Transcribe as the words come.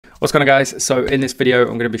What's going on, guys? So in this video,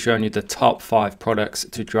 I'm going to be showing you the top 5 products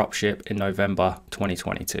to dropship in November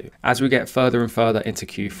 2022. As we get further and further into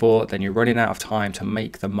Q4, then you're running out of time to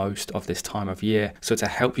make the most of this time of year. So to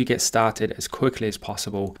help you get started as quickly as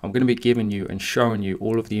possible, I'm going to be giving you and showing you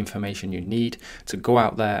all of the information you need to go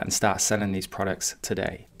out there and start selling these products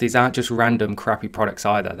today. These aren't just random crappy products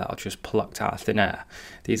either that are just plucked out of thin air.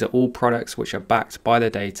 These are all products which are backed by the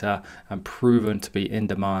data and proven to be in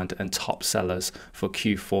demand and top sellers for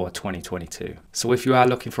Q4 2022. So if you are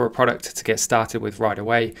looking for a product to get started with right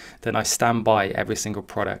away, then I stand by every single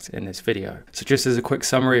product in this video. So just as a quick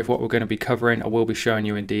summary of what we're going to be covering, I will be showing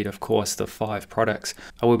you indeed, of course, the 5 products.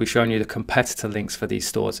 I will be showing you the competitor links for these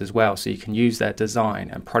stores as well, so you can use their design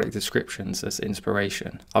and product descriptions as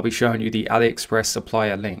inspiration. I'll be showing you the AliExpress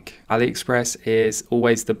supplier link. AliExpress is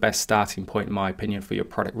always the best starting point in my opinion for your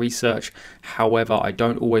product research. However, I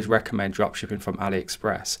don't always recommend dropshipping from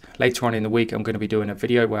AliExpress. Later on in the week, I'm going to be doing a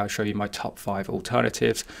video where I'll show you my top 5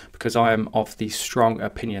 alternatives, because I am of the strong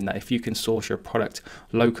opinion that if you can source your product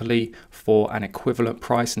locally for an equivalent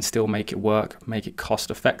price and still make it work, make it cost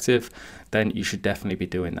effective, then you should definitely be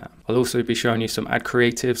doing that. I'll also be showing you some ad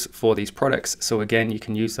creatives for these products. So again, you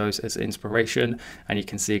can use those as inspiration and you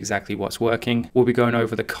can see exactly what's working. We'll be going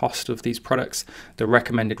over the cost of these products, the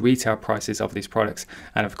recommended retail prices of these products,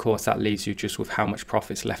 and of course that leaves you just with how much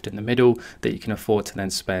profits left in the middle that you can afford to then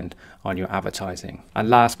spend on your advertising. And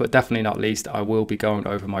last but definitely not least, I will be going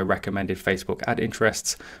over my recommended Facebook ad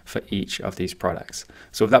interests for each of these products.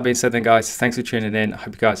 So with that being said then, guys, thanks for tuning in. I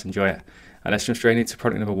hope you guys enjoy it. And let's jump straight into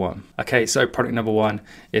product number 1. Okay, so product number 1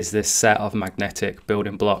 is this set of magnetic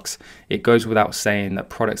building blocks. It goes without saying that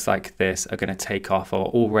products like this are going to take off or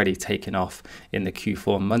already taken off in the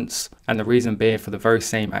Q4 months. And the reason being for the very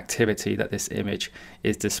same activity that this image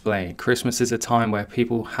is displaying. Christmas is a time where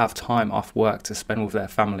people have time off work to spend with their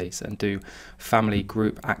families and do family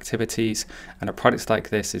group activities. And a product like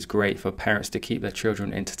this is great for parents to keep their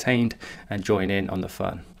children entertained and join in on the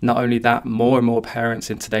fun. Not only that, more and more parents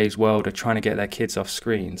in today's world are trying to get their kids off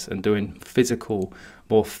screens and doing physical,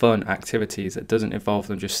 more fun activities that doesn't involve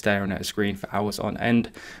them just staring at a screen for hours on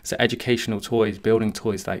end. So educational toys, building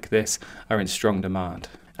toys like this are in strong demand.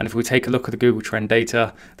 And if we take a look at the Google Trend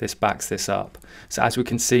data, this backs this up. So as we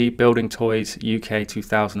can see, building toys UK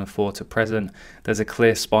 2004 to present, there's a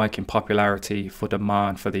clear spike in popularity for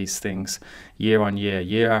demand for these things year on year,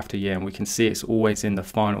 year after year. And we can see it's always in the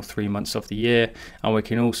final 3 months of the year. And we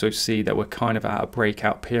can also see that we're kind of at a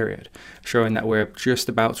breakout period, showing that we're just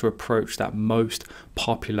about to approach that most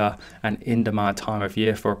popular and in-demand time of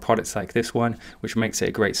year for a product like this one, which makes it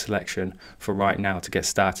a great selection for right now to get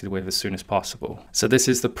started with as soon as possible. So this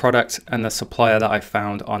is the product and the supplier that I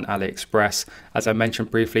found on AliExpress. As I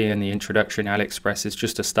mentioned briefly in the introduction, AliExpress is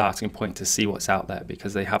just a starting point to see what's out there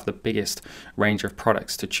because they have the biggest range of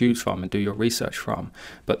products to choose from and do your research from.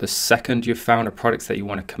 But the second you've found a product that you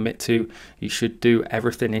want to commit to, you should do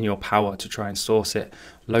everything in your power to try and source it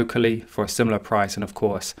locally for a similar price and of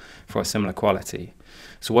course for a similar quality.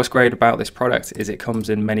 So what's great about this product is it comes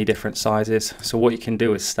in many different sizes. So what you can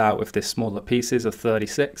do is start with this smaller pieces of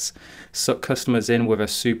 36, suck customers in with a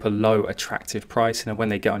super low attractive price, and then when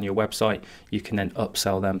they get on your website, you can then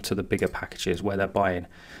upsell them to the bigger packages where they're buying,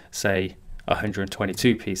 say,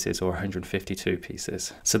 122 pieces or 152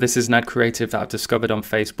 pieces. So this is an ad creative that I've discovered on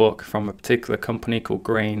Facebook from a particular company called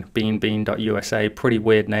bean.usa. Pretty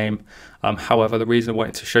weird name. However, the reason I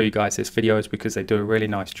wanted to show you guys this video is because they do a really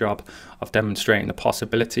nice job of demonstrating the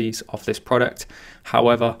possibilities of this product.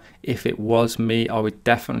 However, if it was me, I would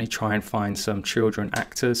definitely try and find some children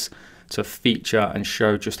actors to feature and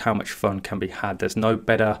show just how much fun can be had. There's no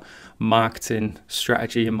better marketing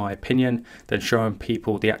strategy, in my opinion, than showing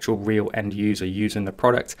people the actual real end user using the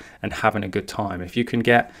product and having a good time. If you can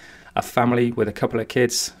get a family with a couple of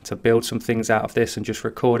kids to build some things out of this and just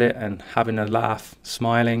record it and having a laugh,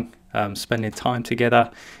 smiling, spending time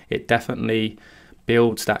together, it definitely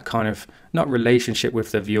builds that kind of, not relationship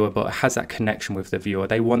with the viewer, but has that connection with the viewer.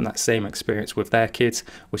 They want that same experience with their kids,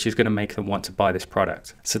 which is going to make them want to buy this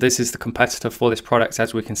product. So this is the competitor for this product.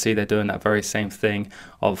 As we can see, they're doing that very same thing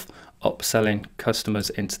of upselling customers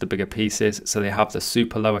into the bigger pieces. So they have the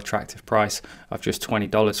super low attractive price of just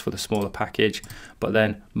 $20 for the smaller package. But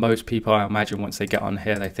then most people, I imagine, once they get on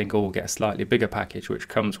here, they think, oh, we'll get a slightly bigger package, which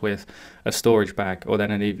comes with a storage bag, or then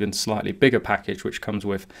an even slightly bigger package, which comes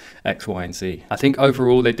with X, Y, and Z. I think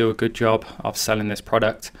overall they do a good job of selling this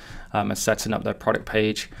product and setting up their product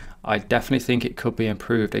page. I definitely think it could be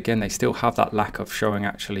improved. Again, they still have that lack of showing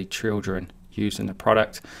actually children using the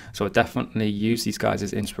product. So I definitely use these guys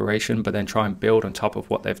as inspiration, but then try and build on top of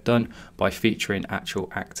what they've done by featuring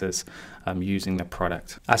actual actors using the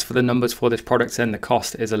product. As for the numbers for this product, then the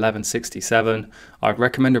cost is $11.67. I'd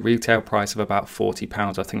recommend a retail price of about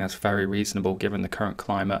 £40. I think that's very reasonable given the current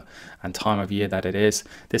climate and time of year that it is.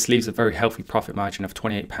 This leaves a very healthy profit margin of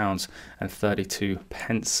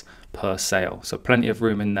 £28.32 per sale. So plenty of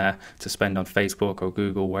room in there to spend on Facebook or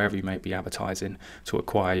Google, wherever you may be advertising, to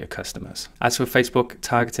acquire your customers. As for Facebook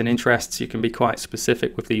targeting interests, you can be quite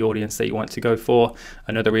specific with the audience that you want to go for.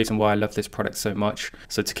 Another reason why I love this product so much.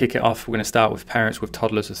 So to kick it off, we're going to start with parents with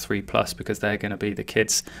toddlers of 3+, because they're going to be the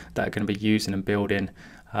kids that are going to be using and building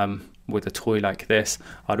with a toy like this.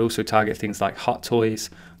 I'd also target things like Hot Toys,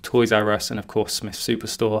 Toys R Us, and of course Smith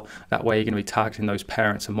Superstore. That way you're going to be targeting those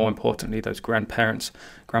parents, and more importantly those grandparents.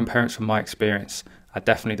 Grandparents, from my experience, are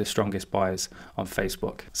definitely the strongest buyers on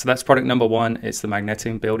Facebook. So that's product number one. It's the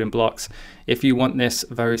magnetic building blocks. If you want this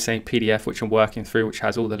very same PDF, which I'm working through, which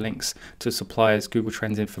has all the links to suppliers, Google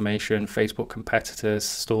Trends information, Facebook competitors,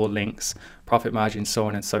 store links, profit margins, so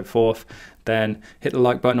on and so forth, then hit the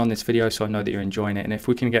like button on this video so I know that you're enjoying it. And if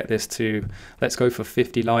we can get this to, let's go for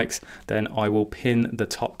 50 likes, then I will pin the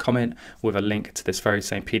top comment with a link to this very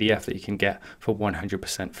same PDF that you can get for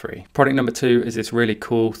 100% free. Product number two is this really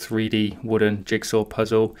cool 3D wooden jigsaw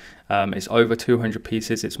puzzle. It's over 200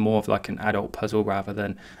 pieces. It's more of like an adult puzzle rather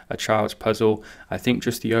than a child's puzzle. I think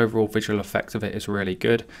just the overall visual effect of it is really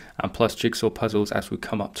good. And plus, jigsaw puzzles, as we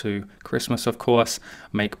come up to Christmas, of course,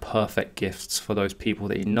 make perfect gifts for those people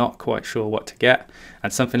that you're not quite sure what to get.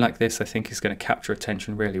 And something like this, I think, is going to capture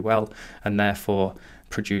attention really well, and therefore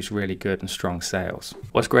produce really good and strong sales.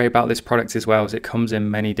 What's great about this product as well is it comes in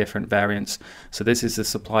many different variants. So this is the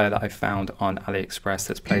supplier that I found on AliExpress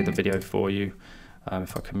that's played the video for you.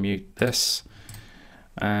 If I can mute this,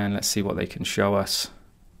 and let's see what they can show us.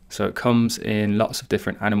 So it comes in lots of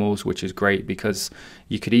different animals, which is great because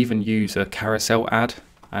you could even use a carousel ad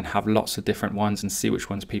and have lots of different ones and see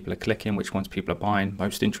which ones people are clicking, which ones people are buying,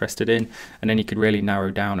 most interested in, and then you could really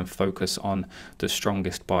narrow down and focus on the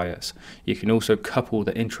strongest buyers. You can also couple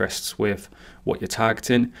the interests with what you're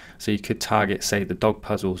targeting. So you could target, say, the dog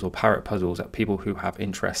puzzles or parrot puzzles at people who have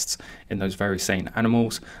interests in those very same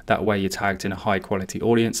animals. That way you're targeting a high quality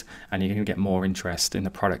audience and you're going to get more interest in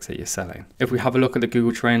the products that you're selling. If we have a look at the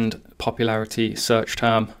Google Trend popularity search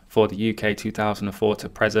term for the UK 2004 to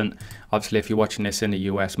present, obviously if you're watching this in the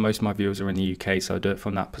US, most of my viewers are in the UK, so I do it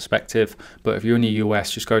from that perspective. But if you're in the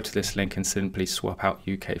US, just go to this link and simply swap out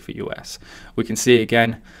UK for US. We can see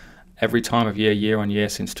again, every time of year on year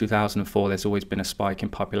since 2004, there's always been a spike in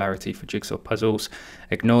popularity for jigsaw puzzles.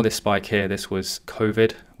 Ignore this spike here. This was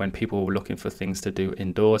COVID, when people were looking for things to do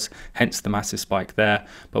indoors, hence the massive spike there.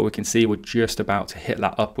 But we can see we're just about to hit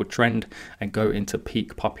that upward trend and go into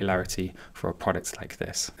peak popularity for a product like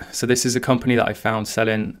this. So this is a company that I found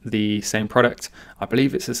selling the same product. I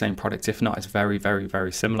believe it's the same product. If not, it's very, very,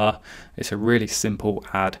 very similar. It's a really simple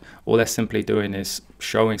ad. All they're simply doing is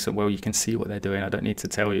showing some, well, you can see what they're doing. I don't need to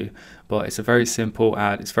tell you, but it's a very simple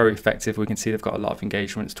ad. It's very effective. We can see they've got a lot of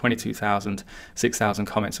engagements, 22,000, 6,000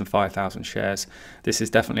 comments and 5,000 shares. This is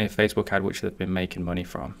definitely a Facebook ad which they've been making money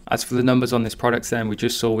from. As for the numbers on this product, then we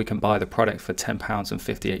just saw we can buy the product for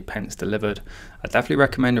 £10.58 delivered. I definitely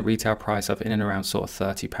recommend a retail price of in and around sort of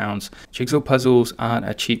 £30. Jigsaw puzzles aren't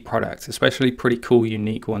a cheap product, especially pretty cool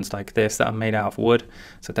unique ones like this that are made out of wood.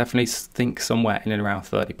 So definitely think somewhere in and around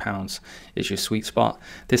 £30 is your sweet spot.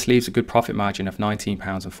 This leaves a good profit margin of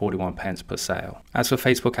 £19.41 per sale. As for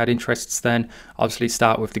Facebook ad interests, then obviously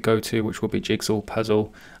start with the go-to, which will be jigsaw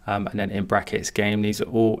puzzle, and then in brackets game. These are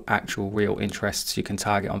all actual real interests you can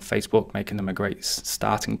target on Facebook, making them a great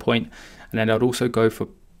starting point. And then I'd also go for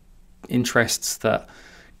interests that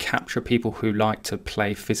capture people who like to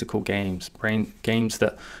play physical games, games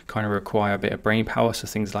that kind of require a bit of brain power, so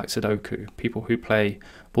things like Sudoku, people who play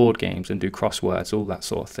board games and do crosswords, all that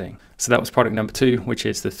sort of thing. So that was product number two, which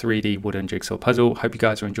is the 3D wooden jigsaw puzzle. Hope you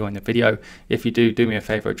guys are enjoying the video. If you do me a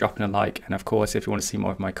favor, dropping a like, and of course if you want to see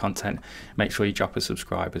more of my content, make sure you drop a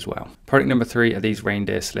subscribe as well. Product number three are these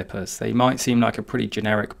reindeer slippers. They might seem like a pretty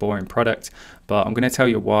generic, boring product, but I'm going to tell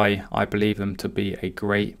you why I believe them to be a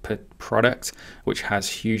great product which has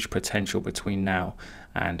huge potential between now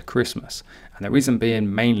and Christmas. And the reason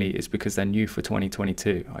being mainly is because they're new for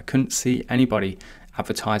 2022. I couldn't see anybody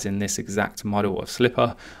advertising this exact model of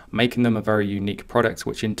slipper, making them a very unique product,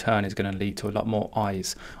 which in turn is going to lead to a lot more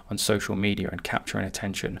eyes on social media and capturing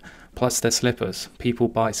attention. Plus they're slippers. People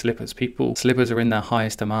buy slippers. Slippers are in their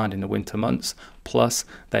highest demand in the winter months. Plus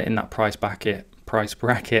they're in that price bracket price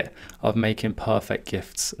bracket of making perfect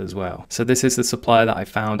gifts as well. So this is the supplier that I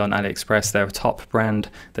found on AliExpress. They're a top brand.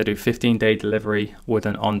 They do 15-day delivery with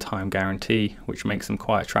an on-time guarantee, which makes them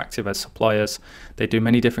quite attractive as suppliers. They do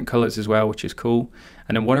many different colors as well, which is cool.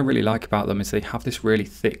 And then what I really like about them is they have this really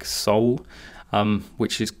thick sole,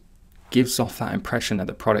 which gives off that impression that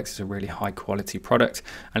the product is a really high quality product,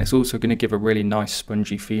 and it's also going to give a really nice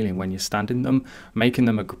spongy feeling when you're standing them, making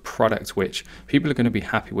them a product which people are going to be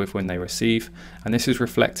happy with when they receive. And this is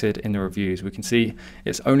reflected in the reviews. We can see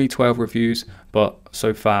it's only 12 reviews, but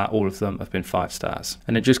so far all of them have been 5 stars.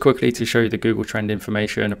 And then just quickly to show you the Google Trend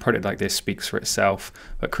information, a product like this speaks for itself.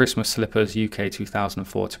 But Christmas slippers UK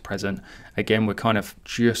 2004 to present, again we're kind of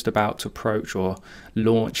just about to approach or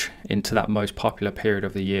launch into that most popular period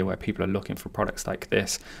of the year where people are looking for products like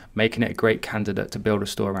this, making it a great candidate to build a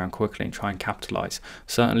store around quickly and try and capitalize,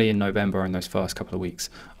 certainly in November and those first couple of weeks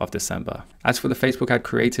of December. As for the Facebook ad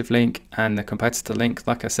creative link and the competitor link,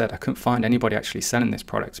 like I said, I couldn't find anybody actually selling this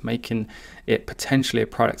product, making it potentially a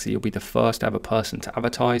product that you'll be the first ever person to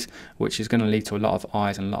advertise, which is going to lead to a lot of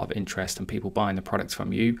eyes and a lot of interest and people buying the product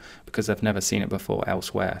from you because they've never seen it before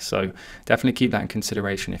elsewhere. So definitely keep that in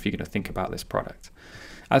consideration if you're going to think about this product.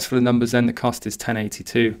 As for the numbers then, the cost is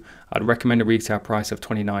 $10.82. I'd recommend a retail price of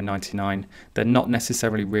 $29.99. They're not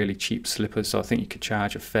necessarily really cheap slippers, so I think you could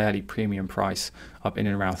charge a fairly premium price of in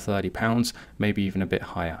and around £30, maybe even a bit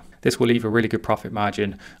higher. This will leave a really good profit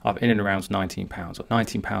margin of in and around £19 or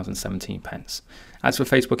 £19.17. As for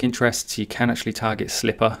Facebook interests, you can actually target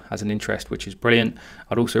slipper as an interest, which is brilliant.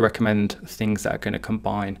 I'd also recommend things that are going to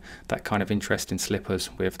combine that kind of interest in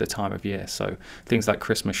slippers with the time of year. So things like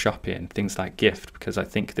Christmas shopping, things like gift, because I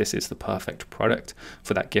think this is the perfect product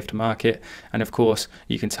for that gift market. And of course,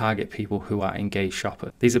 you can target people who are engaged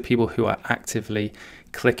shoppers. These are people who are actively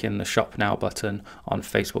clicking the shop now button on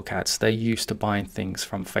Facebook ads. They're used to buying things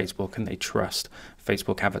from Facebook and they trust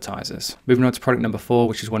Facebook advertisers. Moving on to product number 4,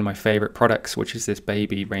 which is one of my favorite products, which is this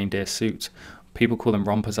baby reindeer suit. People call them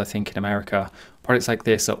rompers, I think, in America. Products like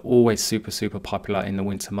this are always super popular in the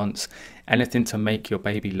winter months. Anything to make your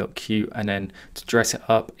baby look cute and then to dress it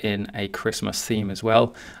up in a Christmas theme as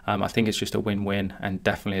well. I think it's just a win-win and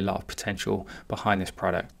definitely a lot of potential behind this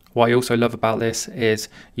product. What I also love about this is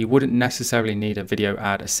you wouldn't necessarily need a video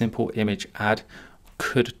ad. A simple image ad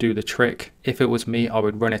could do the trick. If it was me, I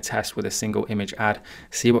would run a test with a single image ad,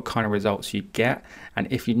 see what kind of results you get,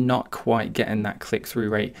 and if you're not quite getting that click-through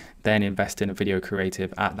rate, then invest in a video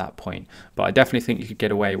creative at that point. But I definitely think you could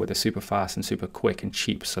get away with a super fast and super quick and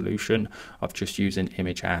cheap solution of just using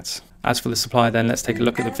image ads. As for the supplier then, let's take a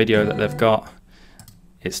look at the video that they've got.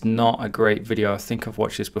 It's not a great video. I think I've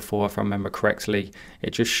watched this before if I remember correctly.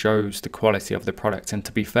 It just shows the quality of the product, and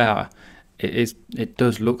to be fair, it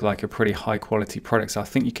does look like a pretty high quality product, so I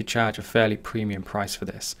think you could charge a fairly premium price for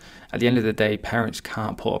this. At the end of the day, parents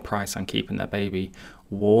can't put a price on keeping their baby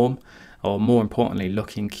warm, or more importantly,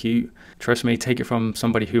 looking cute. Trust me, take it from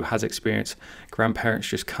somebody who has experience. Grandparents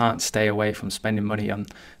just can't stay away from spending money on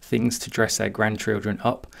things to dress their grandchildren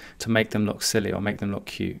up to make them look silly or make them look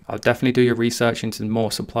cute. I'll definitely do your research into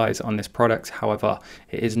more supplies on this product. However,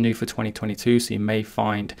 it is new for 2022, so you may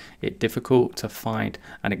find it difficult to find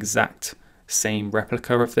an exact same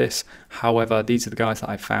replica of this. However, these are the guys that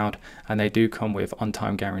I found, and they do come with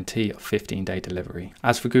on-time guarantee of 15-day delivery.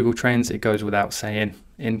 As for Google Trends, it goes without saying,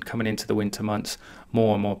 coming into the winter months,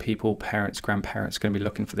 more and more people, parents, grandparents, are going to be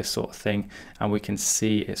looking for this sort of thing, and we can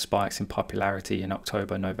see it spikes in popularity in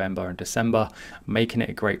October, November and December, making it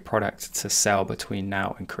a great product to sell between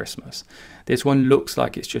now and Christmas. This one looks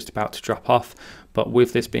like it's just about to drop off, but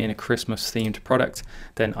with this being a Christmas themed product,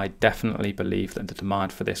 then I definitely believe that the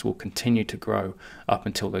demand for this will continue to grow up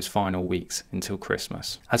until those final weeks until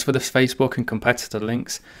Christmas. As for the Facebook and competitor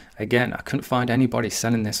links, again, I couldn't find anybody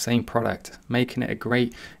selling this same product, making it a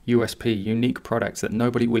great USP, unique product that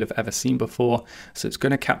nobody will have ever seen before. So it's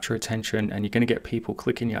going to capture attention, and you're going to get people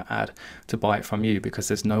clicking your ad to buy it from you because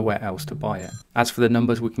there's nowhere else to buy it. As for the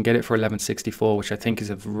numbers, we can get it for $11.64, which I think is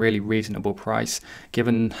a really reasonable price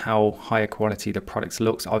given how higher quality the product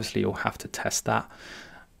looks. Obviously, you'll have to test that.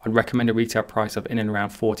 I'd recommend a retail price of in and around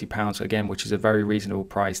 £40 again, which is a very reasonable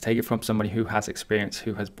price. Take it from somebody who has experience,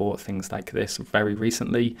 who has bought things like this very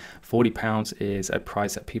recently. £40 is a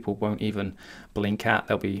price that people won't even blink at.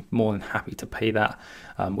 They'll be more than happy to pay that,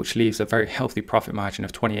 which leaves a very healthy profit margin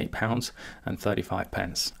of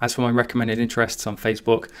 £28.35. As for my recommended interests on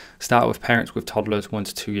Facebook, start with parents with toddlers 1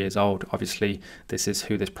 to 2 years old. Obviously, this is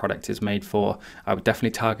who this product is made for. I would definitely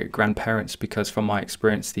target grandparents because from my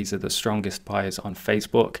experience, these are the strongest buyers on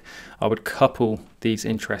Facebook. Facebook, I would couple these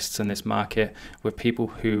interests in this market with people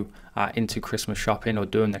who are into Christmas shopping or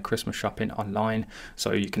doing their Christmas shopping online.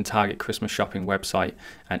 So you can target Christmas shopping website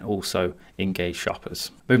and also engage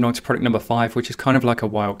shoppers. Moving on to product number 5, which is kind of like a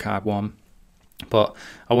wildcard one. But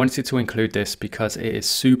I wanted to include this because it is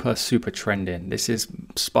super trending. This is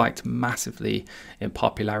spiked massively in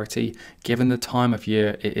popularity. Given the time of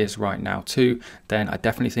year it is right now too, then I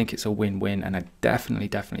definitely think it's a win-win, and I definitely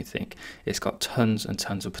think it's got tons and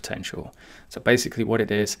tons of potential. So basically what it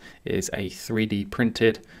is a 3D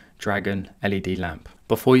printed dragon LED lamp.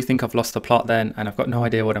 Before you think I've lost the plot then, and I've got no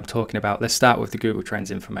idea what I'm talking about, let's start with the Google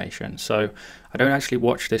Trends information. So I don't actually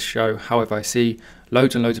watch this show, however I see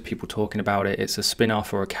loads and loads of people talking about it. It's a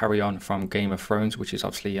spin-off or a carry-on from Game of Thrones, which is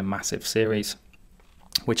obviously a massive series,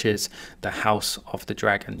 which is the House of the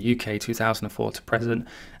Dragon, UK 2004 to present,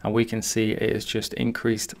 and we can see it has just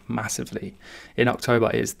increased massively. In October,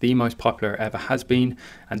 it is the most popular it ever has been,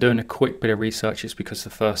 and doing a quick bit of research is because the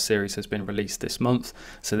first series has been released this month.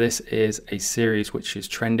 So this is a series which is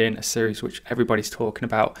trending, a series which everybody's talking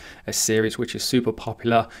about, a series which is super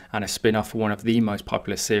popular, and a spin-off for one of the most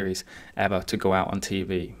popular series ever to go out on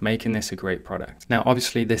TV, making this a great product. Now,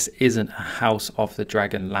 obviously, this isn't a House of the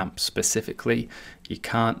Dragon lamp specifically. You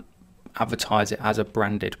can't advertise it as a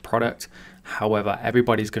branded product. However,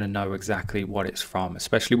 everybody's going to know exactly what it's from,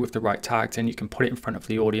 especially with the right targeting. You can put it in front of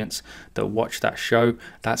the audience that watch that show.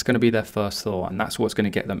 That's going to be their first thought, and that's what's going to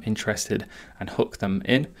get them interested and hook them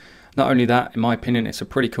in. Not only that, in my opinion, it's a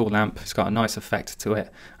pretty cool lamp. It's got a nice effect to it,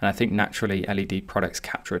 and I think naturally LED products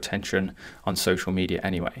capture attention on social media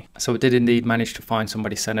anyway. So I did indeed manage to find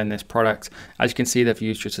somebody selling this product. As you can see, they've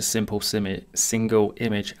used just a simple single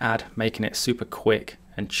image ad, making it super quick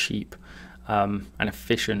and cheap and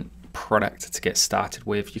efficient product to get started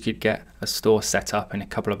with. You could get a store set up in a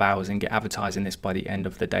couple of hours and get advertising this by the end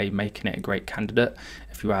of the day, making it a great candidate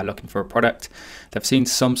if you are looking for a product. They've seen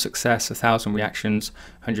some success, 1,000 reactions,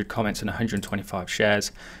 100 comments and 125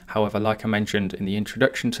 shares. However, like I mentioned in the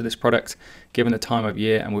introduction to this product, given the time of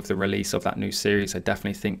year and with the release of that new series, I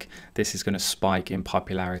definitely think this is going to spike in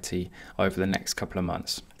popularity over the next couple of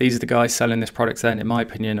months. These are the guys selling this product then, in my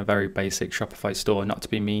opinion, a very basic Shopify store, not to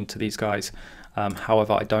be mean to these guys.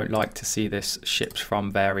 However, I don't like to see this shipped from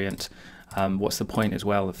variant. What's the point as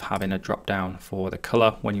well of having a drop down for the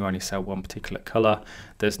color when you only sell one particular color?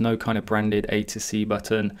 There's no kind of branded A to C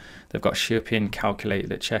button. They've got shipping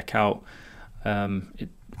calculated at checkout.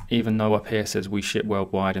 Even though up here says we ship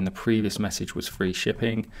worldwide and the previous message was free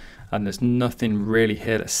shipping, and there's nothing really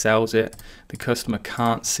here that sells it. The customer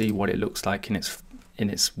can't see what it looks like in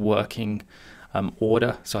its working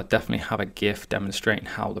order. So I definitely have a GIF demonstrating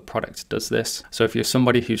how the product does this. So if you're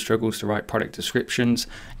somebody who struggles to write product descriptions,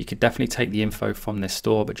 you could definitely take the info from this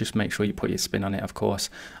store, but just make sure you put your spin on it, of course.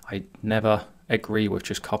 I never agree with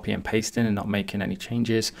just copy and pasting and not making any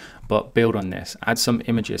changes, but build on this. Add some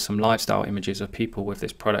images, some lifestyle images of people with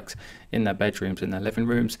this product in their bedrooms, in their living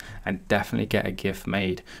rooms, and definitely get a GIF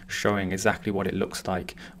made showing exactly what it looks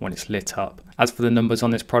like when it's lit up. As for the numbers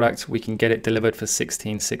on this product, we can get it delivered for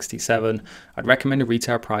 $16.67. I'd recommend a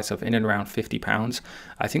retail price of in and around £50.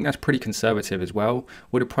 I think that's pretty conservative as well.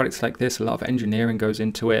 With a product like this, a lot of engineering goes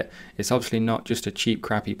into it. It's obviously not just a cheap,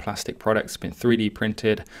 crappy plastic product. It's been 3D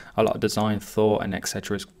printed, a lot of design thought and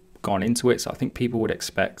etc. has gone into it, so I think people would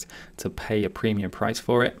expect to pay a premium price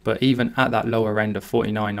for it. But even at that lower end of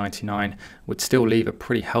 $49.99 would still leave a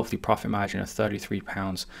pretty healthy profit margin of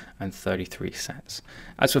 £33.33.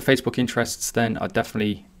 As for Facebook interests, then I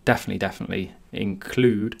definitely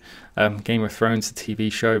include Game of Thrones, the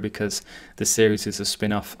TV show, because the series is a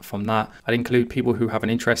spin-off from that. I'd include people who have an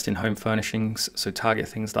interest in home furnishings, so target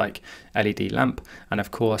things like LED lamp, and of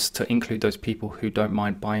course to include those people who don't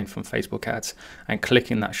mind buying from Facebook ads, and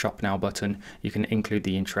clicking that shop now button, you can include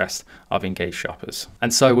the interest of engaged shoppers.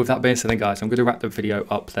 And so with that being said then guys, I'm going to wrap the video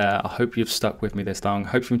up there. I hope you've stuck with me this long.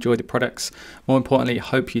 Hope you enjoyed the products. More importantly,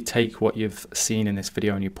 hope you take what you've seen in this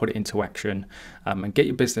video and you put it into action and get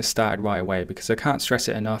your business started right away, because I can't stress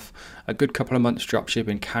it enough. A good couple of months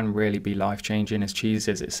dropshipping can really be life-changing, as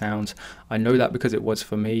cheesy as it sounds. I know that because it was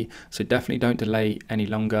for me, so definitely don't delay any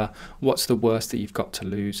longer. What's the worst that you've got to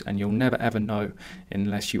lose? And you'll never ever know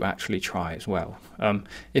unless you actually try as well.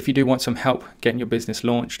 If you do want some help getting your business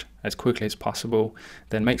launched, as quickly as possible,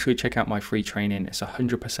 then make sure you check out my free training. It's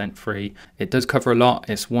 100% free. It does cover a lot.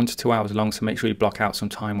 It's 1 to 2 hours long, so make sure you block out some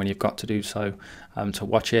time when you've got to do so to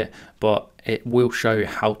watch it. But it will show you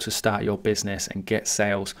how to start your business and get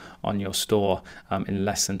sales on your store in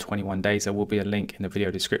less than 21 days. There will be a link in the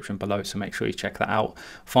video description below, so make sure you check that out.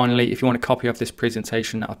 Finally, if you want a copy of this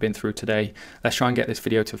presentation that I've been through today, let's try and get this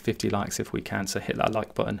video to 50 likes if we can. So hit that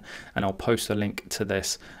like button and I'll post a link to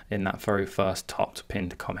this in that very first top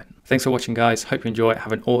pinned comment. Thanks for watching, guys. Hope you enjoy it.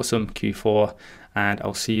 Have an awesome Q4 and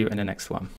I'll see you in the next one.